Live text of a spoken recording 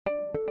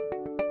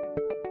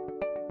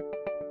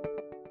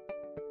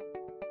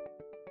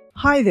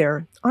Hi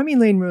there, I'm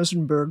Elaine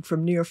Rosenberg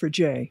from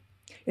Neo4j.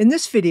 In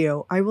this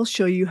video, I will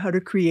show you how to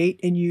create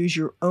and use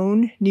your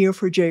own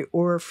Neo4j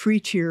Aura free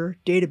tier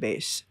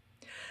database.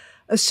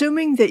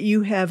 Assuming that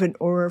you have an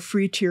Aura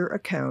free tier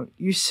account,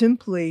 you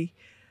simply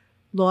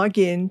log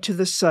in to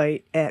the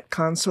site at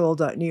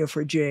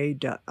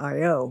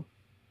console.neo4j.io.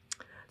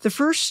 The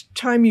first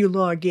time you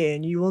log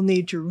in, you will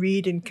need to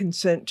read and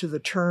consent to the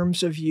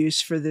terms of use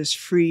for this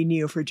free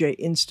Neo4j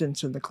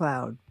instance in the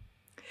cloud.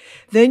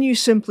 Then you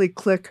simply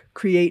click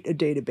Create a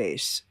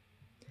Database.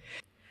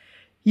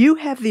 You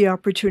have the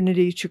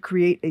opportunity to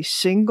create a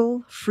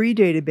single free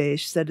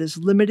database that is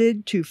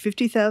limited to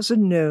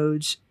 50,000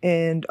 nodes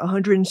and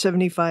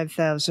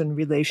 175,000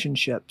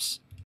 relationships.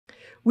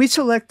 We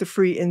select the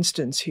free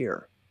instance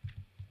here.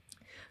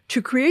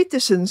 To create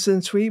this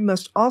instance, we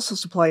must also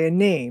supply a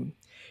name.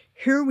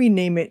 Here we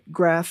name it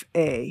Graph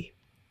A.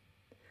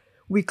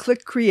 We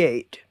click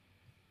Create.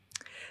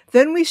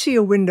 Then we see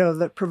a window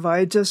that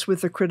provides us with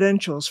the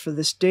credentials for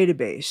this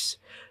database.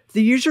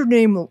 The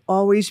username will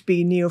always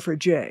be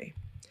Neo4j.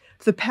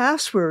 The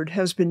password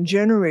has been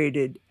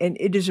generated, and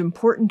it is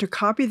important to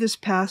copy this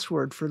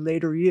password for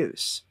later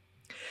use.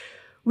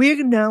 We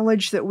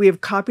acknowledge that we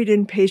have copied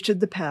and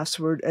pasted the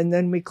password, and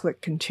then we click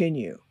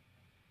Continue.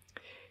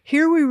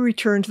 Here we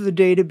return to the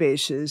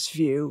Databases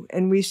view,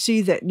 and we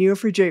see that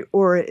Neo4j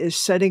Aura is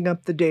setting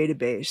up the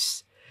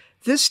database.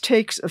 This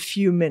takes a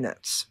few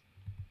minutes.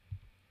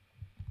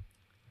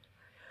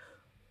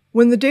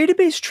 When the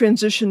database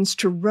transitions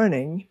to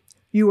running,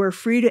 you are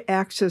free to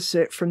access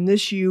it from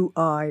this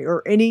UI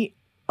or any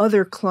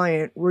other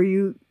client where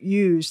you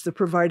use the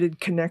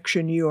provided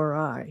connection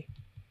URI.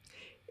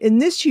 In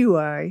this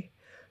UI,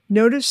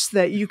 notice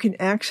that you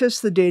can access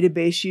the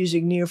database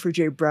using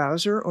Neo4j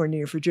Browser or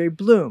Neo4j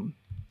Bloom.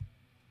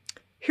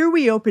 Here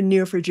we open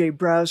Neo4j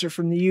Browser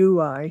from the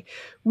UI,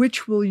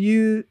 which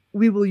we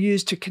will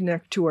use to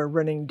connect to our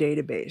running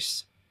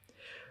database.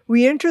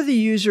 We enter the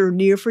user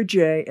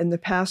Neo4j and the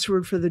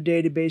password for the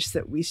database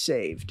that we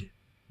saved.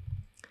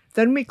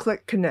 Then we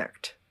click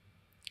Connect.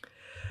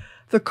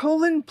 The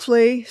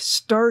 :play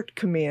start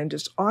command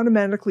is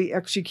automatically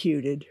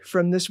executed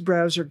from this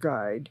browser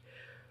guide,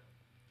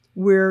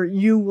 where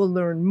you will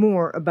learn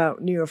more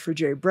about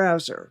Neo4j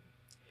Browser.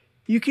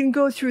 You can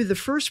go through the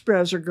first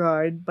browser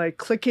guide by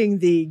clicking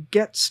the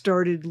Get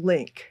Started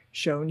link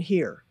shown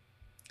here.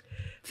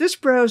 This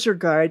browser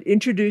guide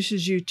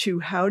introduces you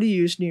to how to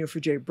use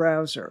Neo4j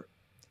Browser.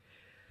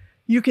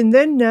 You can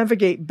then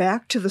navigate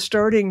back to the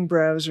starting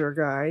browser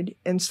guide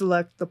and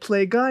select the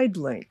Play Guide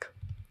link.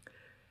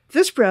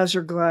 This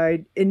browser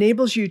guide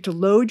enables you to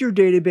load your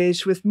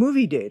database with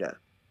movie data.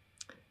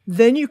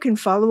 Then you can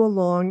follow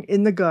along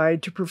in the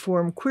guide to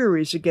perform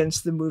queries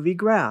against the movie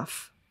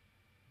graph.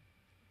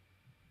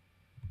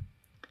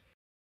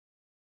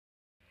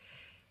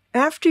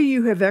 After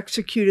you have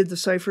executed the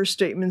cipher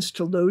statements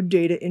to load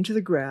data into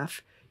the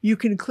graph, you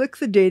can click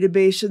the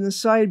database in the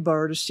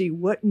sidebar to see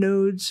what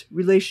nodes,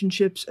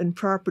 relationships, and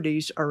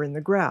properties are in the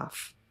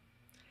graph.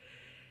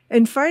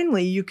 And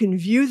finally, you can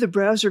view the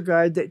browser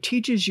guide that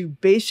teaches you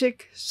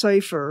basic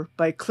cipher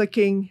by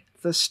clicking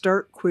the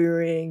Start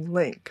Querying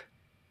link.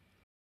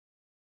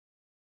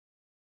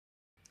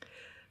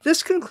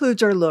 This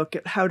concludes our look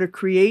at how to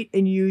create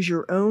and use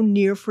your own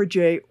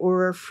Neo4j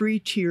Aura free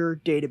tier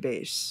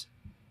database.